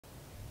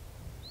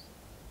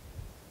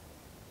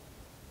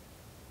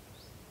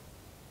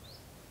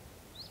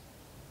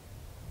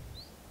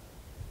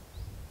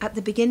At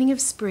the beginning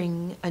of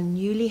spring, a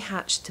newly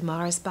hatched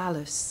Tomares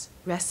ballus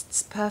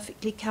rests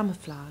perfectly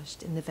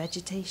camouflaged in the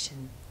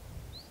vegetation.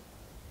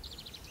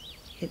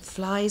 It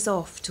flies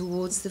off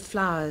towards the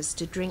flowers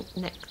to drink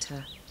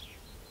nectar.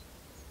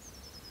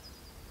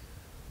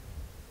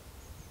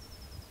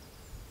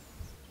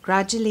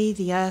 Gradually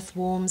the earth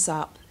warms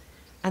up,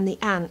 and the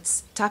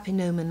ants,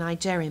 Tapinoma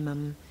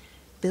nigerrimum,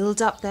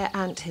 build up their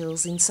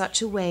anthills in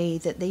such a way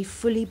that they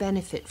fully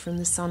benefit from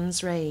the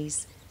sun's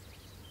rays.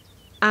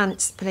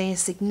 Ants play a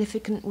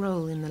significant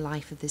role in the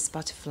life of this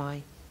butterfly.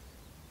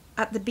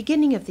 At the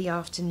beginning of the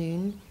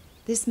afternoon,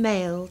 this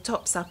male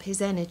tops up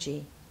his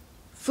energy.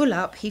 Full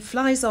up, he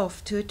flies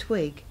off to a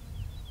twig,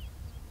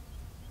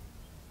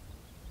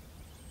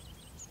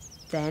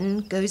 then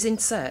goes in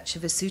search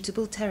of a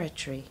suitable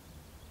territory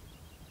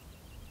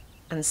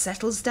and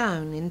settles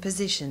down in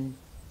position.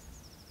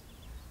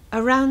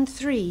 Around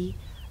 3,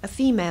 a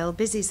female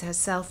busies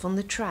herself on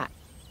the track.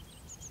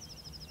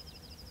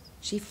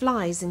 She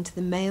flies into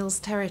the male's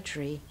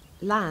territory,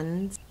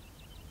 lands.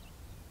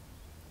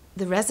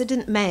 The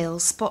resident male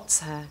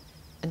spots her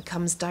and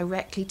comes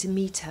directly to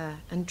meet her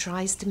and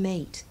tries to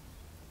mate.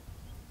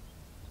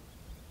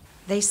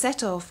 They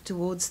set off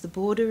towards the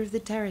border of the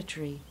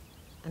territory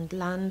and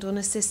land on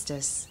a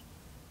cistus.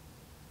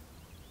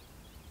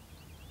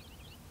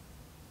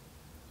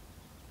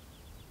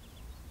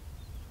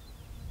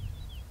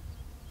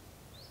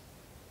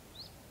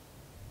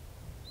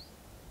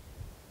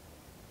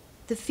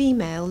 The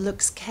female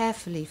looks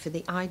carefully for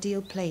the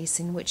ideal place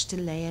in which to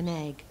lay an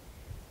egg,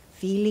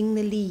 feeling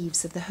the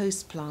leaves of the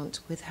host plant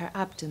with her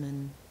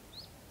abdomen.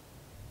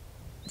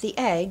 The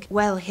egg,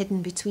 well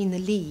hidden between the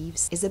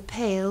leaves, is a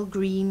pale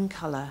green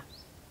colour.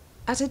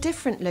 At a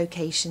different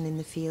location in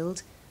the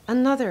field,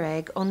 another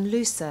egg on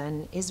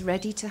lucerne is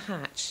ready to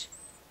hatch.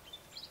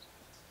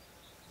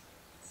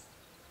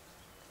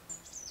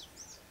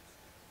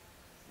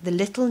 The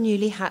little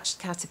newly hatched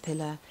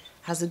caterpillar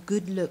has a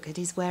good look at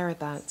his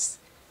whereabouts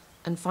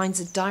and finds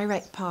a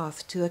direct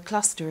path to a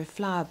cluster of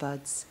flower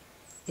buds,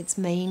 its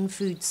main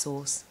food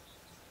source.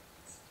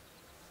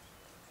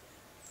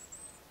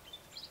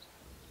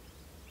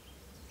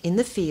 In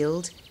the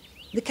field,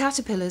 the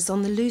caterpillars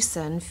on the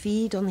lucerne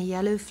feed on the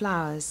yellow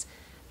flowers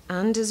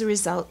and as a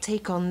result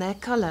take on their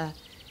colour,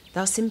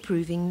 thus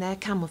improving their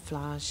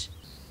camouflage.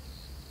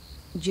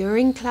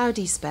 During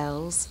cloudy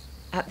spells,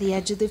 at the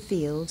edge of the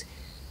field,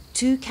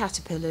 2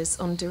 caterpillars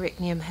on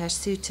Nigerrimum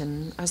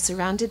hirsutum are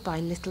surrounded by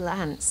little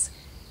ants,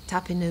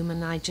 Tapinoma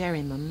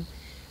nigerrimum,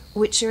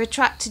 which are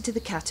attracted to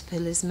the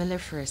caterpillar's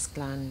melliferous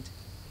gland.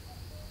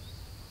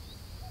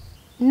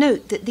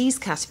 Note that these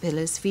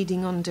caterpillars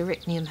feeding on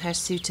Nigerrimum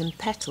hirsutum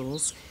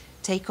petals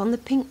take on the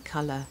pink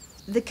colour.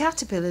 The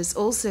caterpillars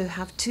also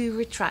have 2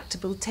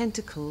 retractable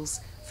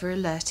tentacles for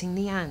alerting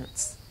the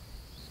ants.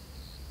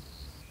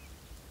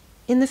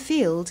 In the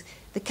field,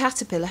 the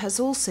caterpillar has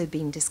also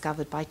been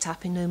discovered by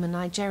Tapinoma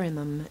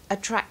nigerrimum,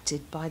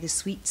 attracted by the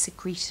sweet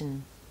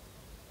secretion.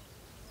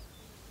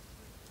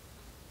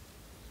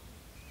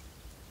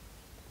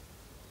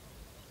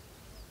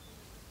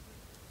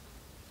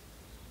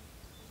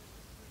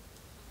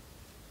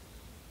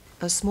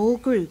 A small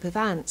group of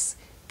ants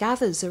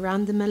gathers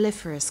around the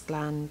melliferous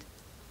gland.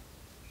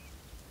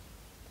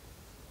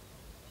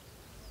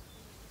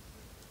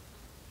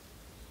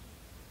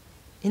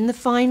 In the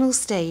final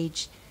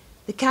stage,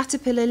 the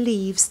caterpillar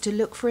leaves to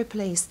look for a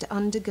place to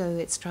undergo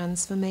its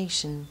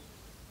transformation.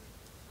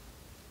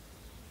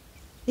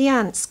 The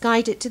ants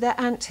guide it to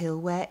their anthill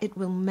where it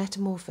will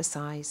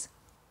metamorphosize.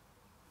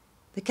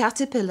 The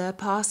caterpillar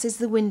passes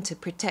the winter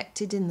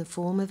protected in the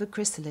form of a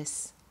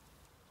chrysalis.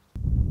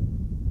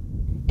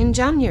 In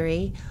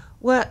January,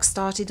 work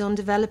started on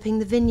developing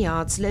the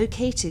vineyards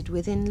located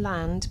within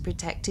land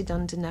protected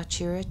under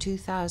Natura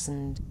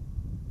 2000.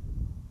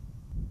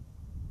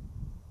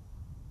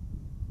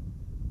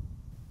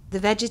 The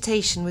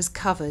vegetation was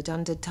covered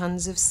under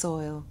tons of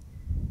soil.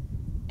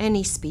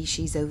 Any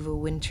species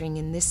overwintering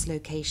in this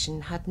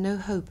location had no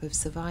hope of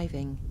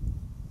surviving.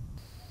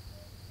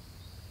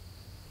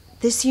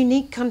 This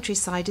unique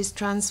countryside is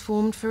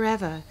transformed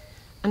forever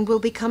and will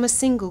become a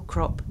single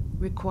crop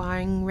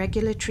requiring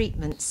regular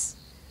treatments,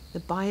 the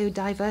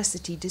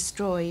biodiversity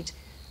destroyed,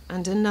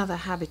 and another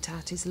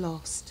habitat is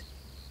lost.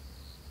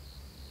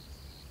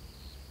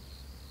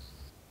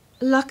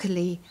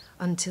 Luckily,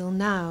 until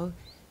now,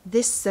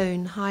 this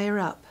zone higher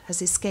up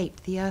has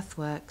escaped the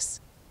earthworks.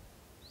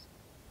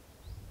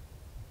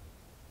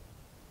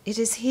 It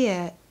is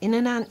here, in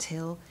an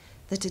anthill,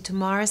 that a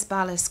Tomares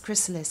ballus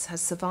chrysalis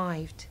has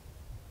survived.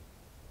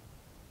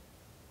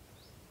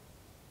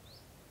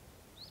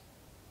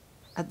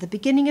 At the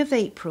beginning of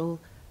April,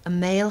 a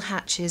male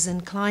hatches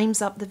and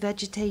climbs up the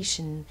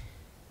vegetation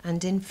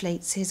and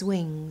inflates his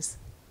wings.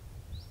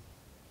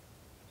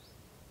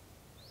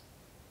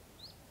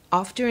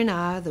 After an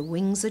hour, the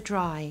wings are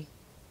dry,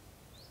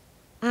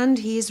 and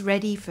he is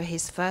ready for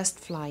his first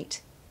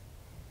flight.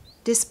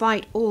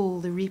 Despite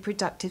all the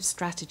reproductive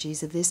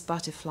strategies of this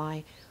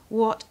butterfly,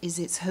 what is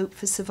its hope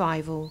for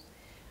survival?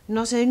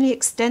 Not only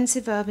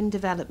extensive urban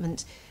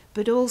development,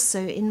 but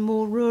also in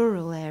more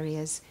rural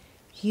areas,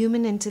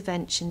 human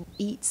intervention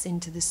eats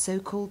into the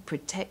so-called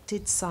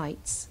protected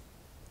sites.